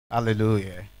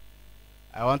Hallelujah.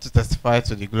 I want to testify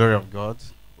to the glory of God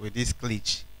with this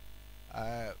glitch.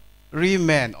 Uh, Real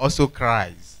men also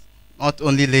cries. Not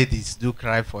only ladies do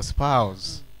cry for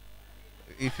spouse.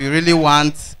 If you really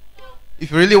want,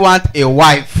 if you really want a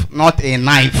wife, not a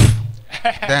knife,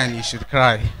 then you should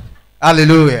cry.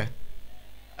 Hallelujah.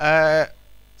 Uh,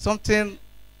 Something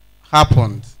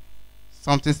happened,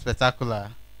 something spectacular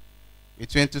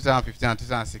between 2015 and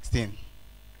 2016.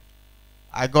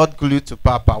 I got glued to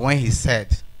Papa when he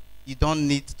said, you don't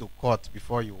need to court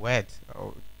before you wed.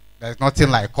 Oh, there's nothing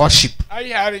like courtship. Are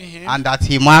you hearing him? And that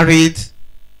he married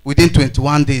within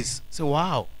 21 days. So,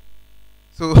 wow.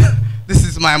 So, this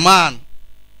is my man.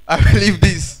 I believe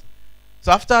this.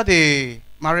 So, after the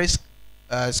marriage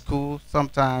school,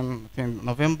 sometime in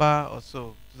November or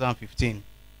so, 2015,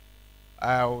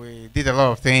 we did a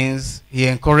lot of things. He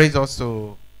encouraged us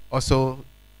to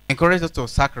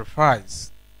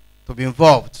sacrifice, to be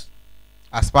involved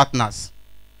as partners.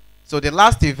 So the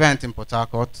last event in Port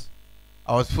Harcourt,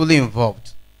 I was fully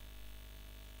involved.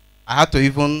 I had to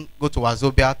even go to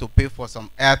Wazobia to pay for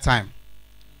some airtime.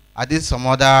 I did some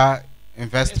other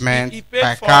investment He paid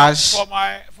by for, cash,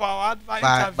 for our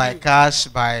advice by cash,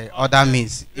 by other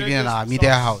means, even in our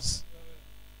media house.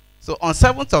 So on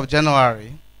 7th of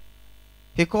January,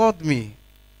 he called me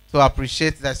to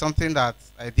appreciate that something that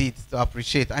I did to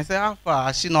appreciate. I said, how far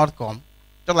has she not come?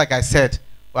 Just like I said,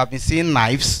 we have been seeing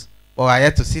knives, but I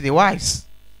had to see the wives.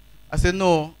 I said,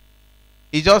 no.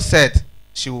 He just said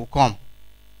she will come.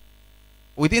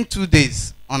 Within 2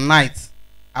 days, on night,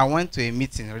 I went to a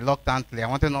meeting reluctantly. I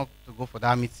wanted not to go for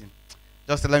that meeting.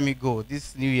 Just to let me go.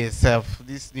 This New Year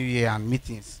this New Year and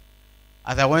meetings.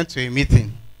 As I went to a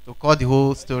meeting, to cut the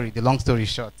whole story, the long story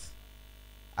short,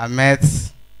 I met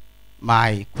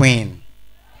my queen.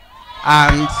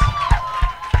 And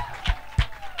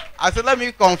I said, let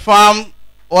me confirm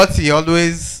what he had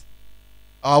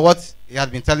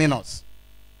been telling us.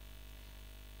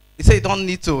 He said, you don't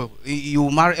need to,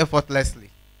 you marry effortlessly.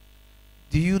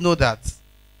 Do you know that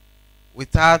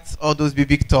without all those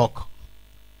big talk,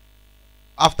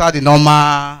 after the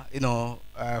normal,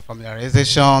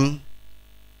 familiarization,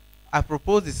 I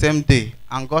proposed the same day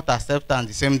and got acceptance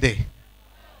the same day.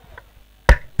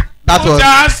 That was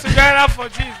hands together for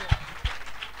Jesus.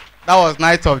 That was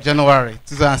 9th of January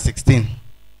 2016.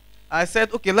 I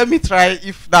said, okay, let me try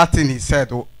if that thing he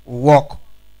said will work.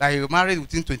 That he married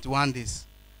within 21 days.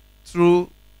 Through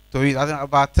to it. I think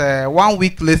about 1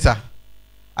 week later,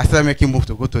 I started making move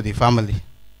to go to the family.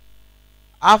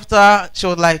 After, she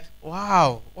was like,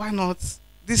 wow, why not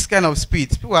this kind of speed?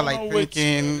 People are like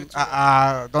thinking,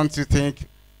 don't you think he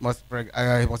must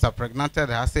have pregnanted?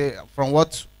 I say, from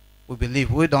what we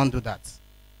believe, we don't do that.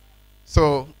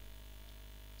 So,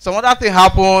 some other thing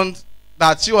happened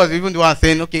that she was even the one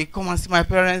saying, okay, come and see my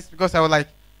parents, because I was like,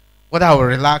 whether I will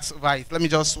relax over it, let me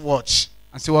just watch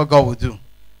and see what God will do.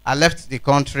 I left the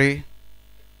country,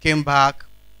 came back,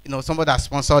 somebody that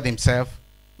sponsored himself,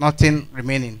 nothing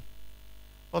remaining.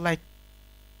 But like,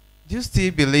 do you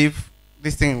still believe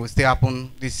this thing will still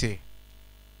happen this year?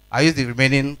 I use the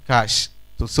remaining cash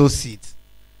to sow seed.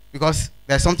 Because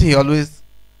there's something he always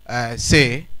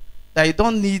say, that you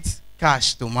don't need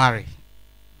cash to marry.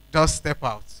 Just step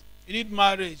out. You need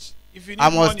marriage. If you need I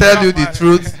must money, tell you the marry.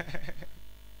 truth.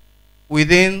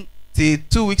 Within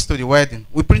 2 weeks to the wedding,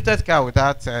 we printed card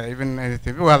without even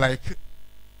anything. We were like,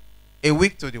 a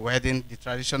week to the wedding, the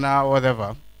traditional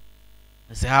whatever.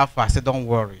 I said, how far? I said, don't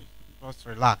worry. Just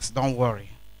relax. Don't worry.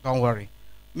 Don't worry.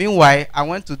 Meanwhile, I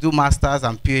went to do masters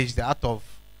and PhD out of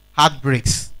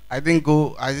heartbreaks. I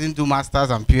didn't do masters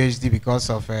and PhD because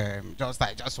of I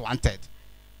just wanted.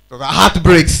 So the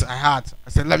heartbreaks I had, I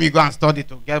said, let me go and study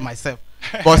to get myself.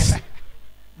 But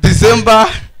December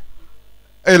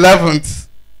 11th,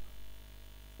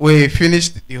 we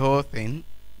finished the whole thing.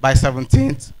 By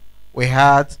 17th, we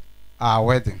had our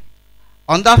wedding.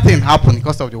 On that thing happened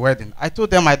because of the wedding. I told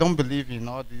them I don't believe in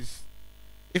all this.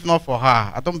 If not for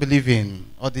her, I don't believe in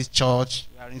all this church,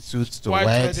 wearing suits to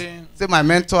wed. Say my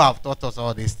mentor have taught us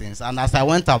all these things. And as I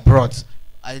went abroad,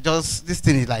 this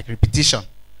thing is like repetition.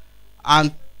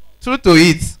 And true to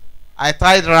it, I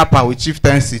tied rapper with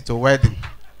chieftaincy to wedding.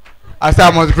 I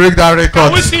said I must break that record.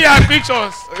 Can we see your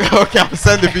pictures? Okay, I'll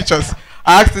send the pictures.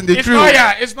 I asked in the crew.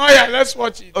 It's not here. Let's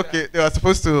watch it. Okay, they were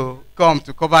supposed to come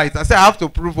to cover it. I said I have to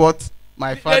prove what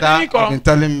my father had been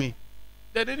telling me.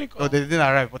 They didn't come. Oh, they didn't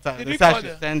arrive, but they said I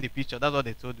should send the picture. That's what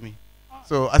they told me. Ah.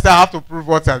 So I said I have to prove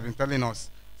what he has been telling us.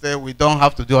 Say we don't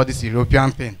have to do all this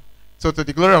European thing. So to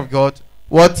the glory of God,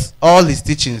 what all his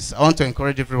teachings, I want to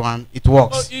encourage everyone, it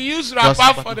works. Oh, you use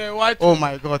rapper for the white. Oh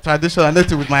my God, traditional. I need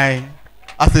to with my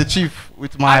as a chief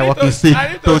with my I need walking to- stick I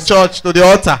need to to- church, to the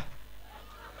altar.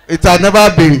 It had never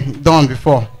been done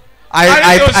before. I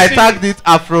need to I see. tagged it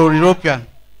Afro-European.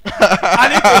 I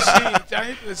need to see it. I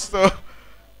need to see.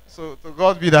 So to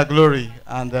God be the glory,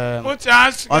 and Put your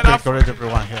hands I want to together. encourage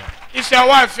everyone here. It's your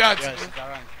wife here today.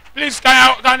 Please,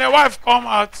 can the wife come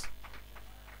out?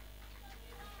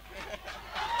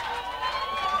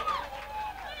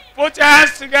 Put your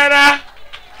hands together.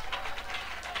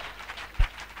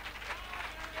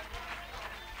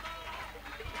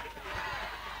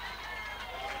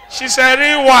 She's a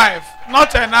real wife,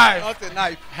 not a knife. Not a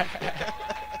knife.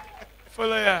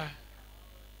 Follow her.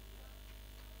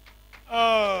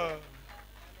 Oh,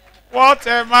 what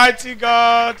a mighty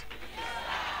God.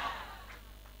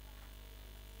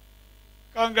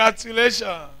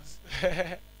 Congratulations.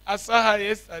 I saw her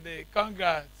yesterday.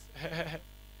 Congrats.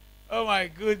 Oh my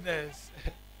goodness.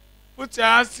 Put your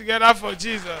hands together for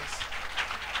Jesus.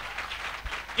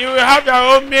 You will have your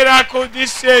own miracle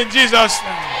this year in Jesus'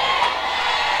 name.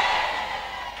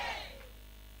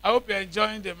 I hope you're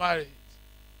enjoying the marriage.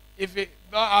 If it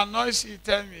don't annoy you,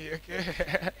 tell me, okay?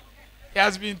 He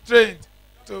has been trained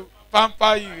to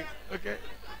pamper you, okay?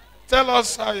 Tell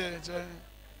us how you're enjoying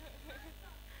it.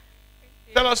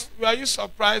 Tell us, were you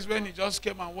surprised when he just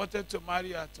came and wanted to marry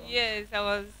you at all? Yes, I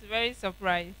was very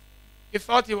surprised. You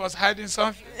thought he was hiding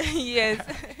something? Yes.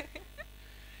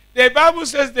 The Bible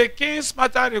says the king's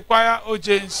matter require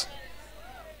urgency.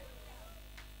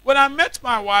 When I met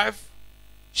my wife,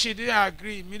 she didn't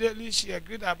agree. Immediately, she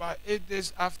agreed about 8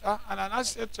 days after. And I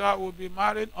said to her, we'll be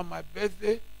married on my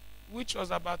birthday, which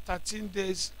was about 13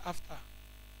 days after.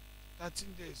 13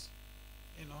 days,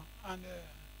 you know. And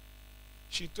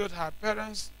she told her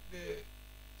parents, they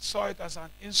saw it as an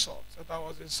insult, that I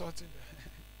was insulting them.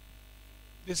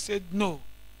 They said no,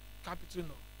 capital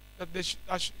no,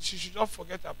 that she should not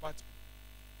forget about me.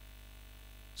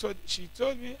 So she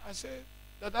told me, I said,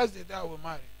 that's the day I will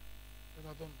marry. But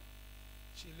I don't know.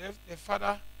 She left. The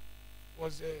father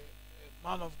was a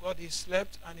man of God. He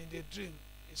slept, and in the dream,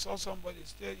 he saw somebody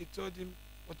stay. He told him,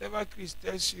 whatever Chris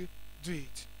tells you, do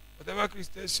it. Whatever Chris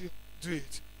tells you, do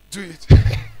it. Do it.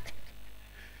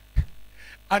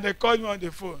 And they called me on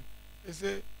the phone. They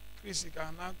said, Chris, you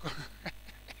can now come.